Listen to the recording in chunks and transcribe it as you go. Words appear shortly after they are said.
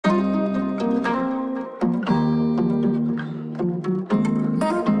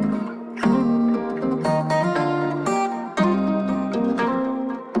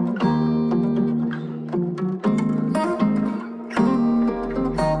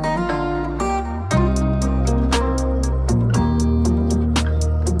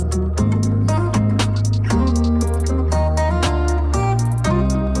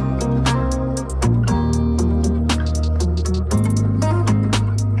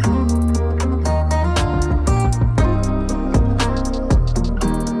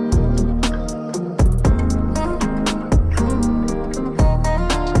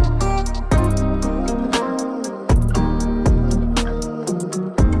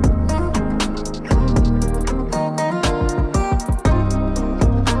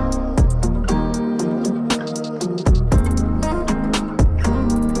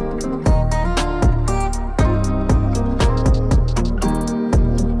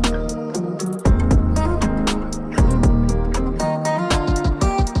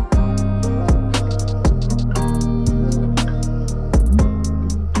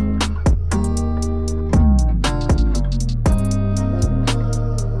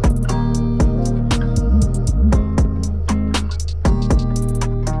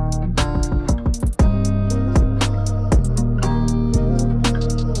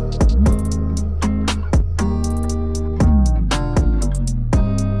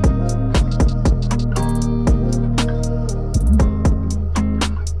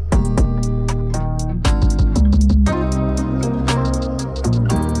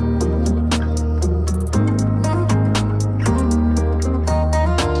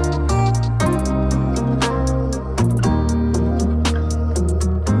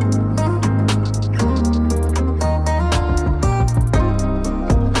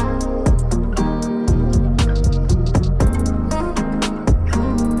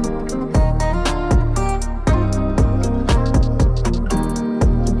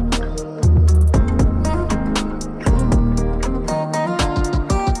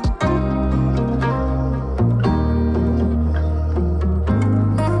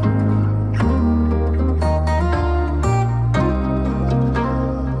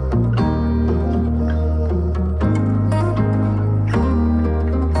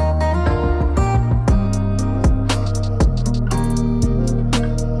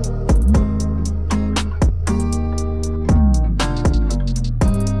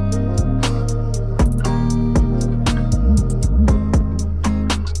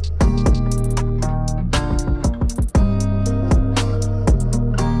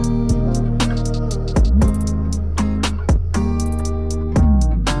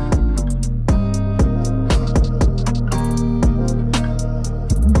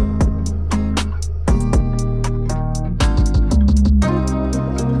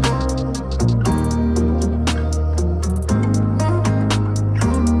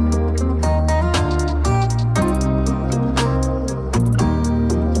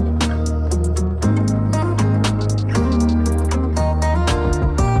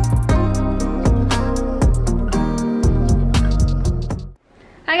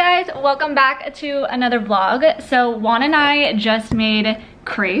welcome back to another vlog. So Juan and I just made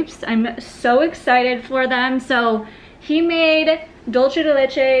crepes. I'm so excited for them. So he made dulce de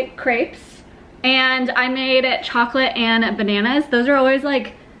leche crepes and I made chocolate and bananas. Those are always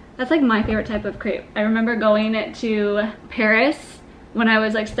like, that's like my favorite type of crepe. I remember going to Paris when I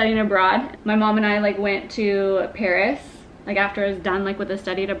was like studying abroad. My mom and I like went to Paris like after I was done like with the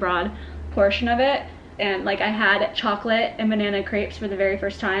studied abroad portion of it. And like I had chocolate and banana crepes for the very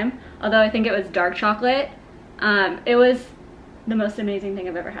first time. Although I think it was dark chocolate. It was the most amazing thing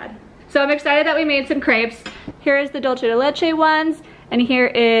I've ever had. So I'm excited that we made some crepes. Here is the dulce de leche ones. And here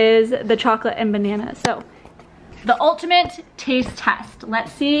is the chocolate and banana. So the ultimate taste test.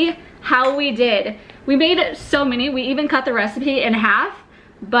 Let's see how we did. We made so many. We even cut the recipe in half.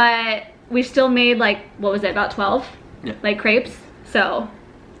 But we still made like, what was it, about 12? Yeah. Like crepes. So,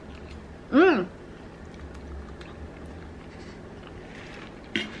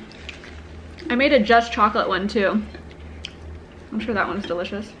 I made a just chocolate one too. I'm sure that one's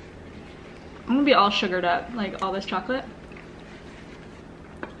delicious. I'm gonna be all sugared up, like all this chocolate.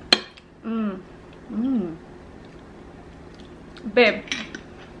 Babe,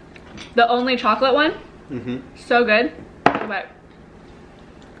 the only chocolate one, so good, but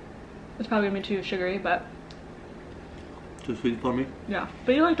it's probably gonna be too sugary, but. Too sweet for me? Yeah,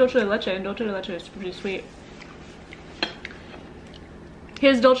 but you like dulce de leche, and dulce de leche is pretty sweet.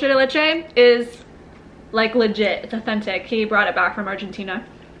 His dulce de leche is like legit, it's authentic. He brought it back from Argentina.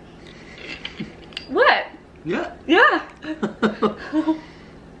 What? Yeah. Yeah.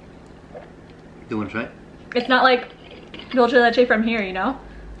 You wanna try? It's not like dulce de leche from here, you know?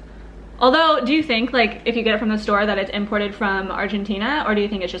 Although, do you think like if you get it from the store that it's imported from Argentina, or do you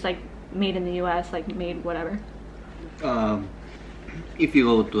think it's just like made in the US, like made whatever? If you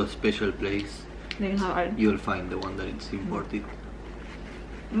go to a special place, Hard. you'll find the one that it's imported.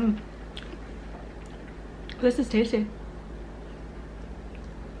 This is tasty.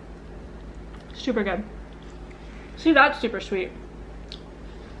 Super good. See, that's super sweet.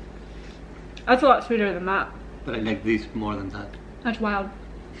 That's a lot sweeter than that. But I like this more than that. That's wild.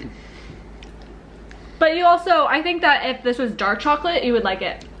 But you also, I think that if this was dark chocolate, you would like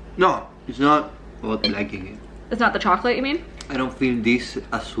it. No, it's not about liking it. It's not the chocolate, you mean? I don't feel this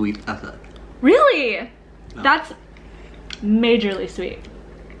as sweet as that. Really? No. That's majorly sweet.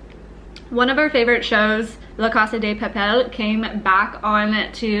 One of our favorite shows, La Casa de Papel, came back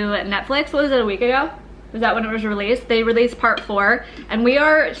on to Netflix. What was it, a week ago? Was that when it was released? They released part 4, and we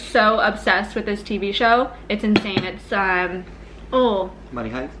are so obsessed with this TV show. It's insane. It's Money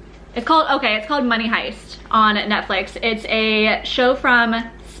Heist? It's called Money Heist on Netflix. It's a show from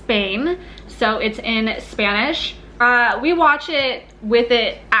Spain, so it's in Spanish. We watch it with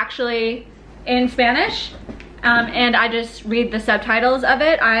it actually in Spanish, and I just read the subtitles of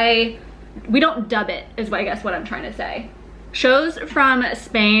it. We don't dub it, is what I guess what I'm trying to say. Shows from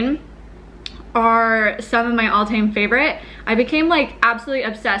Spain are some of my all-time favorite. I became like absolutely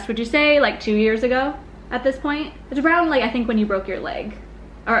obsessed, would you say like 2 years ago at this point? It's around like I think when you broke your leg,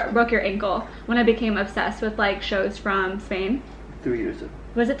 or broke your ankle, when I became obsessed with like shows from Spain. 3 years ago.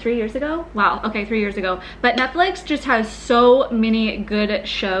 Was it 3 years ago? Wow, okay, 3 years ago. But Netflix just has so many good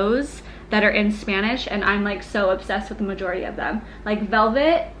shows that are in Spanish, and I'm like so obsessed with the majority of them. Like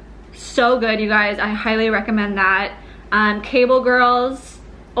Velvet, so good, you guys. I highly recommend that. Cable Girls,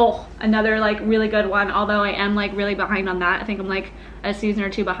 oh, another like really good one, although I am like really behind on that. I think I'm like a season or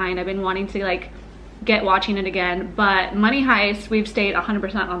 2 behind. I've been wanting to like get watching it again, but Money Heist we've stayed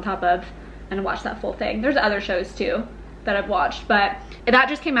 100% on top of and watched that full thing. There's other shows too that I've watched, but that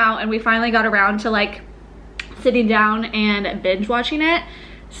just came out and we finally got around to like sitting down and binge watching it.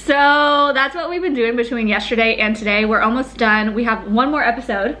 So that's what we've been doing between yesterday and today. We're almost done. We have one more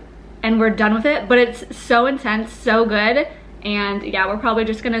episode and we're done with it, but it's so intense, so good. And yeah, we're probably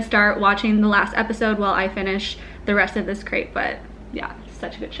just gonna start watching the last episode while I finish the rest of this crepe, but yeah, it's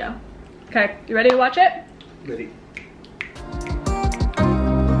such a good show. Okay, you ready to watch it? Ready.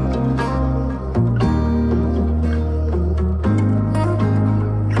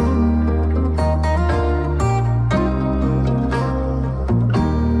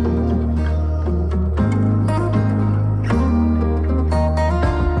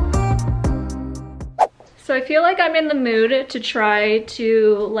 So I feel like I'm in the mood to try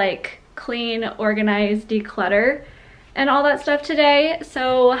to like clean, organize, declutter, and all that stuff today.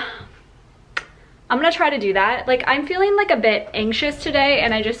 So I'm gonna try to do that. Like I'm feeling like a bit anxious today,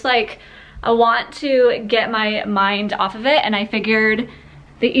 and I just like, I want to get my mind off of it, and I figured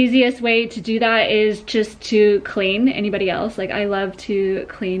the easiest way to do that is just to clean. Anybody else? Like I love to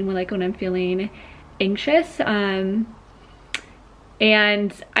clean when I'm feeling anxious.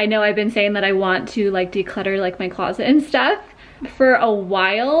 And I know I've been saying that I want to like declutter like my closet and stuff for a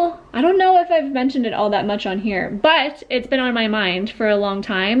while. I don't know if I've mentioned it all that much on here, but it's been on my mind for a long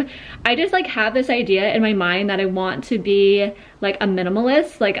time. I just like have this idea in my mind that I want to be like a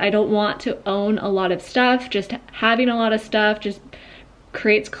minimalist. Like I don't want to own a lot of stuff. Just having a lot of stuff just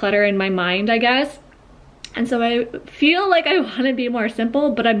creates clutter in my mind, I guess. And so I feel like I want to be more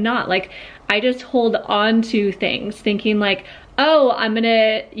simple, but I'm not. Like I just hold on to things thinking like, oh, I'm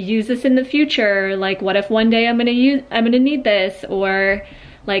gonna use this in the future. Like what if one day I'm gonna need this, or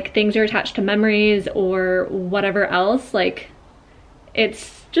like things are attached to memories or whatever else. Like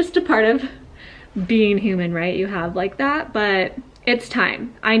it's just a part of being human, right? You have like that, but it's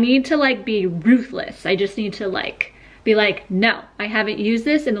time. I need to like be ruthless. I just need to like be like, no, I haven't used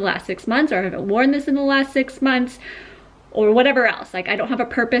this in the last 6 months, or I haven't worn this in the last 6 months, or whatever else. Like I don't have a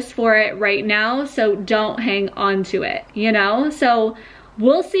purpose for it right now, so don't hang on to it, you know? So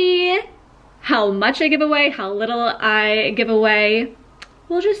we'll see how much I give away, how little I give away.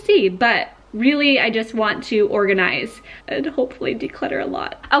 We'll just see, but really I just want to organize and hopefully declutter a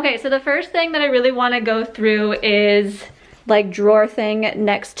lot. Okay, so the first thing that I really want to go through is like drawer thing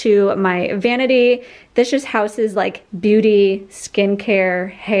next to my vanity. This just houses like beauty,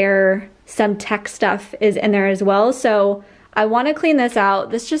 skincare, hair, some tech stuff is in there as well. So I want to clean this out.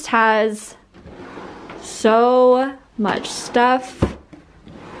 This just has so much stuff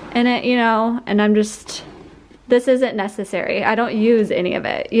in it, you know, and I'm just, this isn't necessary. I don't use any of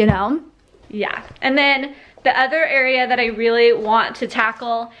it, you know? Yeah. And then the other area that I really want to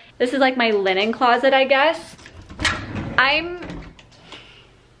tackle, this is like my linen closet, I guess. I'm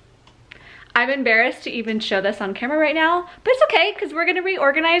embarrassed to even show this on camera right now, but it's okay because we're gonna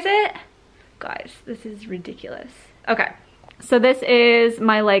reorganize it. Guys, this is ridiculous. Okay, so this is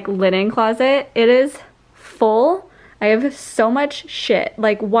my like linen closet. It is full. I have so much shit.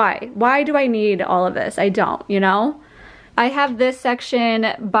 Like why? Why do I need all of this? I don't, you know? I have this section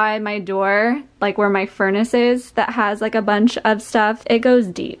by my door, like where my furnace is, that has like a bunch of stuff. It goes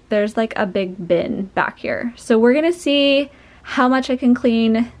deep. There's like a big bin back here. So we're gonna see how much I can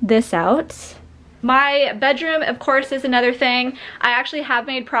clean this out. My bedroom, of course, is another thing. I actually have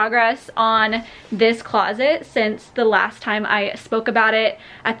made progress on this closet since the last time I spoke about it.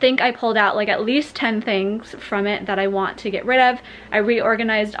 I think I pulled out like at least 10 things from it that I want to get rid of. I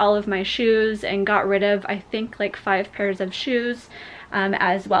reorganized all of my shoes and got rid of, I think, like 5 pairs of shoes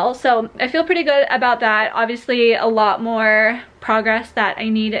as well. So I feel pretty good about that. Obviously, a lot more progress that I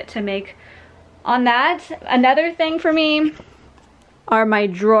need to make on that. Another thing for me are my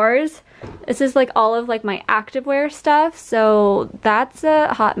drawers. This is like all of like my activewear stuff, so that's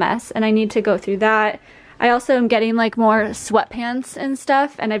a hot mess and I need to go through that. I also am getting like more sweatpants and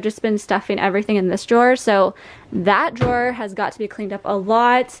stuff, and I've just been stuffing everything in this drawer, so that drawer has got to be cleaned up a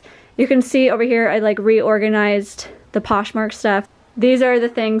lot. You can see over here I like reorganized the Poshmark stuff. These are the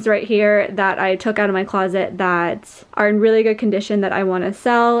things right here that I took out of my closet that are in really good condition that I want to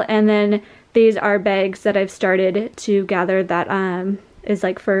sell, and then these are bags that I've started to gather that is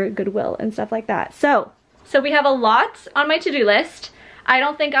like for Goodwill and stuff like that. So we have a lot on my to-do list. I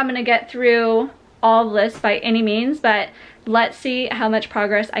don't think I'm gonna get through all of this by any means, but let's see how much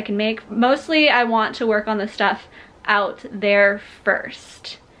progress I can make. Mostly I want to work on the stuff out there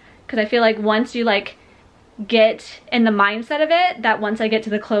first, because I feel like once you like get in the mindset of it, that once I get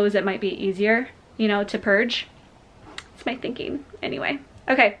to the clothes it might be easier, you know, to purge. It's my thinking anyway.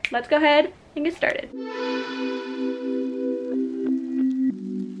 Okay, let's go ahead and get started.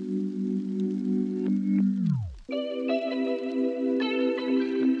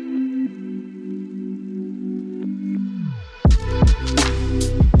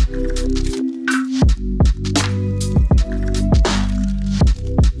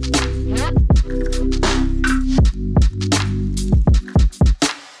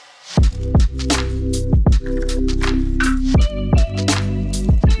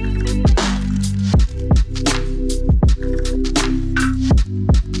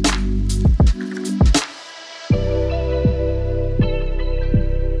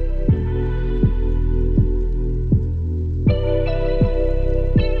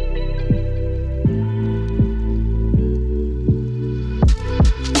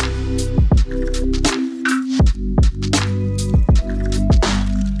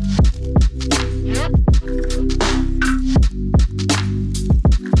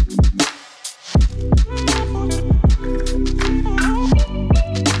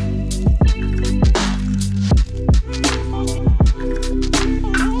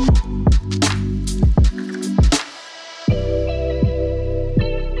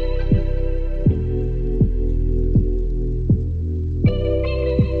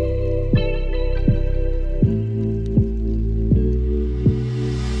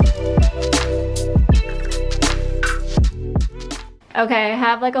 Okay, I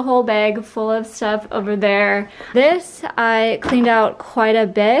have like a whole bag full of stuff over there. This I cleaned out quite a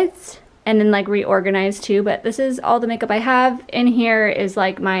bit and then like reorganized too, but this is all the makeup I have. In here is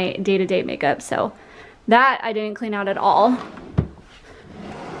like my day-to-day makeup, so that I didn't clean out at all.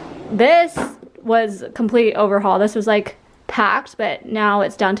 This was complete overhaul. This was like packed, but now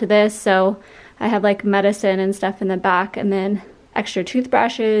it's down to this, so I have like medicine and stuff in the back, and then extra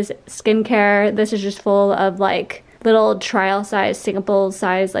toothbrushes, skincare. This is just full of like little trial size, sample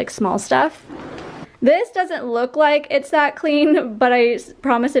size, like small stuff. This doesn't look like it's that clean, but I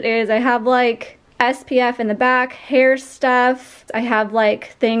promise it is. I have like SPF in the back, hair stuff. I have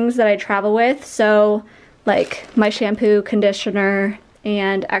like things that I travel with, so like my shampoo, conditioner,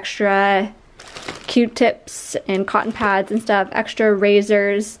 and extra Q-tips and cotton pads and stuff, extra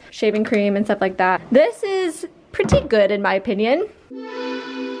razors, shaving cream and stuff like that. This is pretty good in my opinion.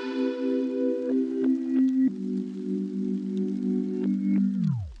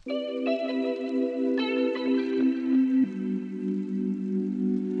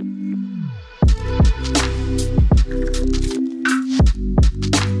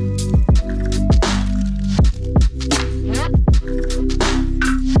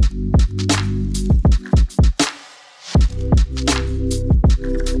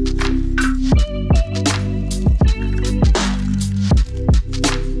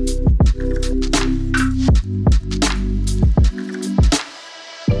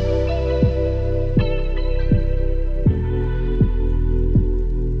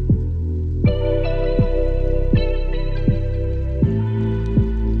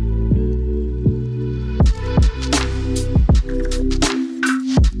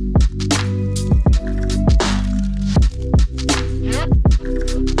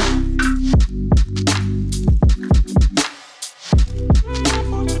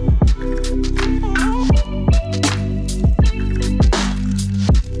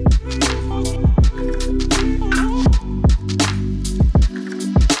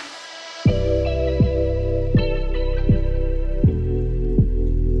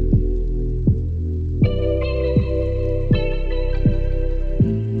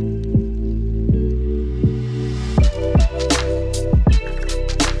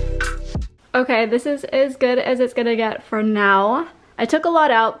 Okay, this is as good as it's gonna get for now. I took a lot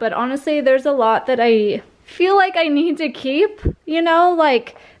out, but honestly, there's a lot that I feel like I need to keep, you know?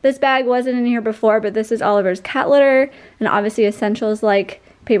 Like, this bag wasn't in here before, but this is Oliver's cat litter, and obviously essentials like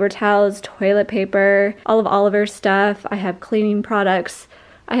paper towels, toilet paper, all of Oliver's stuff. I have cleaning products.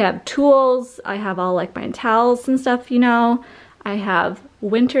 I have tools. I have all like my towels and stuff, you know? I have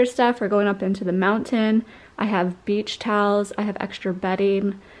winter stuff for going up into the mountain. I have beach towels. I have extra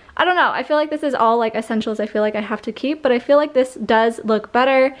bedding. I don't know, I feel like this is all like essentials I feel like I have to keep, but I feel like this does look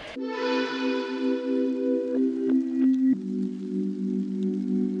better.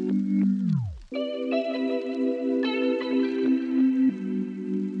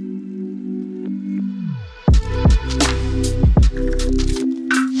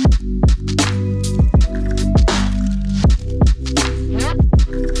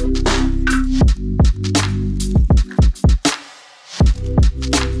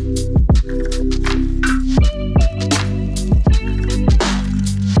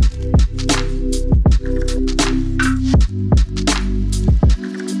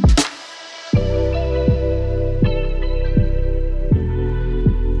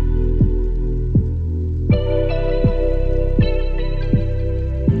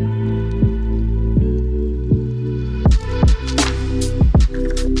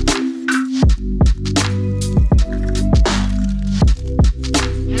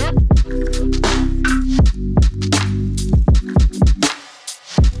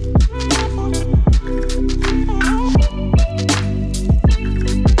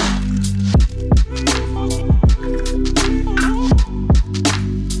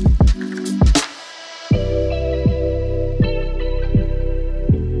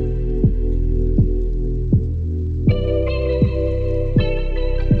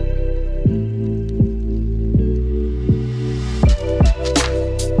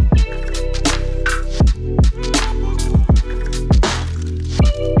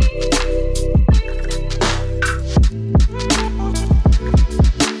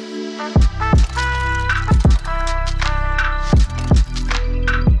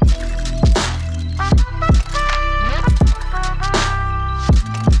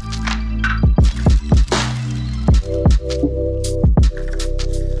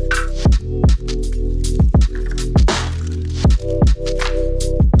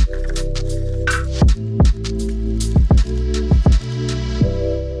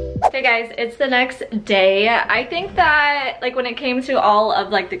 it's the next day. I think that like when it came to all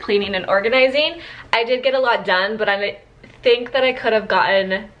of like the cleaning and organizing, I did get a lot done, but I think that I could have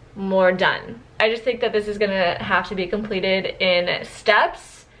gotten more done. I just think that this is gonna have to be completed in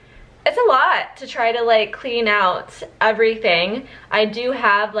steps. It's a lot to try to like clean out everything. I do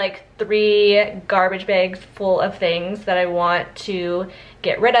have like 3 garbage bags full of things that I want to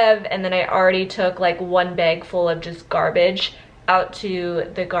get rid of, and then I already took like 1 bag full of just garbage out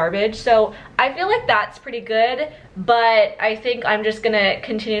to the garbage. So I feel like that's pretty good, but I think I'm just gonna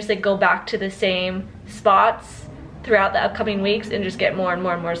continuously go back to the same spots throughout the upcoming weeks and just get more and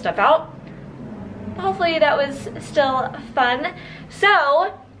more and more stuff out. Hopefully that was still fun.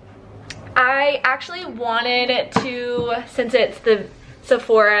 So I actually wanted to, since it's the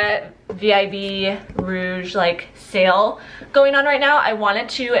Sephora VIB Rouge like sale going on right now, I wanted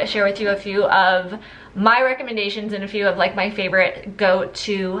to share with you a few of my recommendations and a few of like my favorite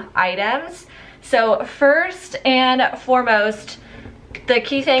go-to items. So first and foremost, the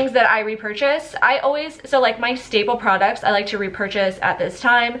key things that I repurchase, so like my staple products, I like to repurchase at this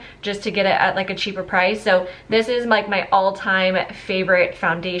time just to get it at like a cheaper price. So this is like my all-time favorite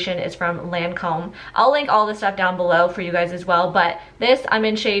foundation. It's from Lancome. I'll link all the stuff down below for you guys as well, but this, I'm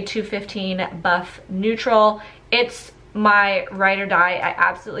in shade 215 Buff Neutral. It's my ride or die. I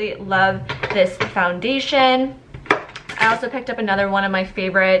absolutely love this foundation. I also picked up another one of my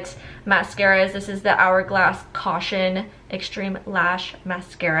favorite mascaras. This is the Hourglass Caution Extreme Lash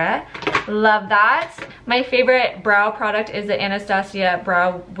Mascara. Love that. My favorite brow product is the Anastasia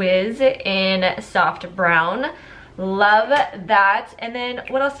Brow Wiz in Soft Brown. Love that. And then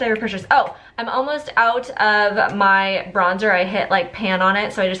what else did I repurchase? Oh, I'm almost out of my bronzer. I hit like pan on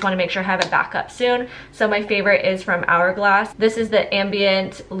it, so I just want to make sure I have it back up soon. So my favorite is from Hourglass. This is the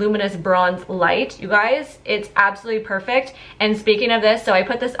Ambient Luminous Bronze Light. You guys, it's absolutely perfect. And speaking of this, so I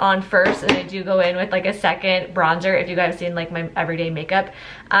put this on first and I do go in with like a second bronzer if you guys seen like my everyday makeup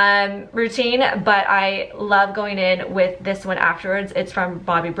routine, but I love going in with this one afterwards. It's from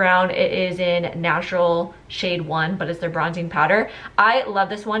Bobbi Brown. It is in Natural Shade 1, but it's their bronzing powder. I love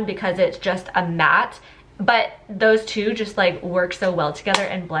this one because it's just a matte, but those two just like work so well together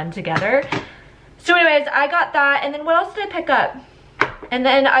and blend together. So anyways, I got that. And then what else did I pick up? And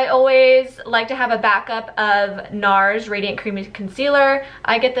then I always like to have a backup of NARS Radiant Creamy Concealer.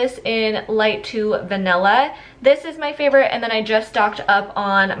 I get this in Light 2 Vanilla. This is my favorite, and then I just stocked up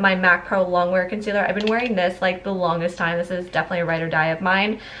on my MAC Pro Longwear Concealer. I've been wearing this like the longest time. This is definitely a ride or die of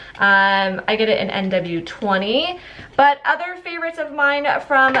mine. I get it in NW20. But other favorites of mine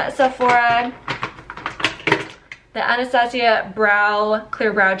from Sephora, the Anastasia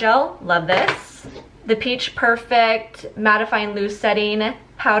Clear Brow Gel. Love this. The Peach Perfect Mattifying Loose Setting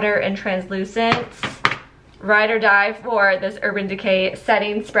Powder and Translucent. Ride or die for this Urban Decay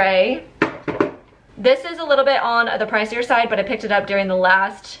Setting Spray. This is a little bit on the pricier side, but I picked it up during the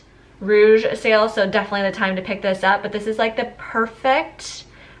last Rouge sale, so definitely the time to pick this up. But this is like the perfect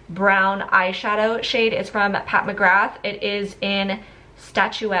brown eyeshadow shade. It's from Pat McGrath. It is in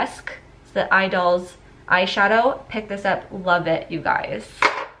Statuesque. It's the iDolls eyeshadow. Pick this up. Love it, you guys.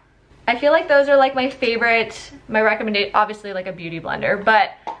 I feel like those are like my favorite, my recommendation, obviously like a beauty blender,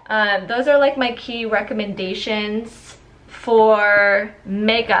 but those are like my key recommendations for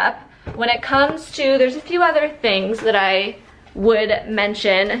makeup. When it comes to, there's a few other things that I would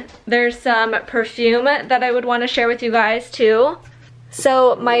mention. There's some perfume that I would want to share with you guys too.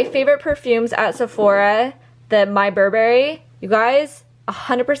 So my favorite perfumes at Sephora, the My Burberry, you guys,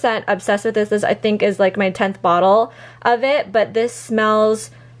 100% obsessed with this. This I think is like my 10th bottle of it, but this smells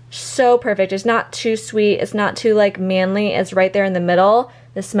so perfect. It's not too sweet, it's not too like manly, it's right there in the middle.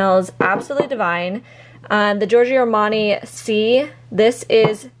 This smells absolutely divine. The Giorgio Armani C, this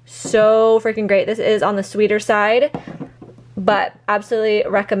is so freaking great. This is on the sweeter side, but absolutely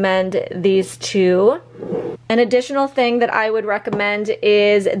recommend these two. An additional thing that I would recommend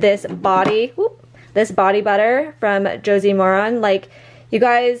is this body butter from Josie Moran. Like, you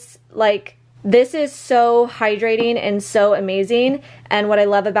guys, like, this is so hydrating and so amazing, and what I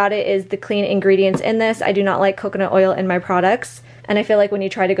love about it is the clean ingredients in this. I do not like coconut oil in my products, and I feel like when you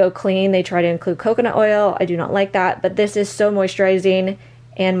try to go clean, they try to include coconut oil. I do not like that, but this is so moisturizing,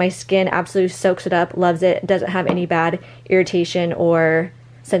 and my skin absolutely soaks it up, loves it, doesn't have any bad irritation or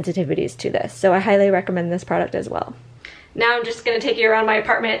sensitivities to this. So I highly recommend this product as well. Now I'm just going to take you around my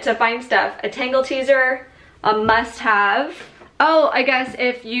apartment to find stuff. A Tangle Teezer, a must-have. Oh, I guess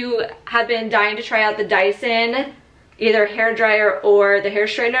if you have been dying to try out the Dyson, either hair dryer or the hair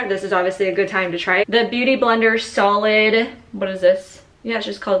straightener, this is obviously a good time to try it. The Beauty Blender Solid, what is this? Yeah, it's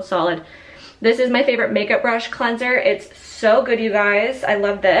just called Solid. This is my favorite makeup brush cleanser. It's so good, you guys. I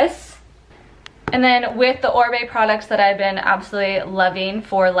love this. And then with the Orbe products that I've been absolutely loving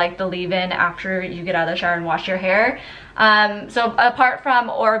for like the leave-in after you get out of the shower and wash your hair. So apart from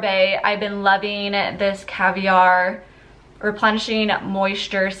Orbe, I've been loving this Caviar Replenishing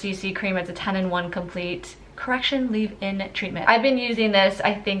Moisture CC Cream. It's a 10-in-1 complete correction leave-in treatment. I've been using this,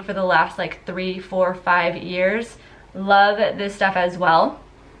 I think, for the last like 3, 4, 5 years. Love this stuff as well.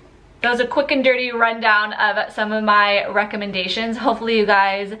 That was a quick and dirty rundown of some of my recommendations. Hopefully you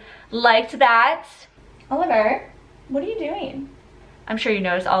guys liked that. Oliver, what are you doing? I'm sure you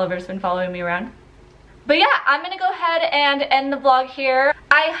noticed Oliver's been following me around. But yeah, I'm gonna go ahead and end the vlog here.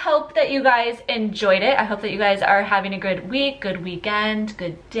 I hope that you guys enjoyed it. I hope that you guys are having a good week, good weekend,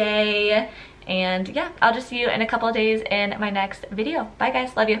 good day. And yeah, I'll just see you in a couple of days in my next video. Bye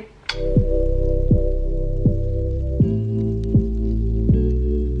guys, love you.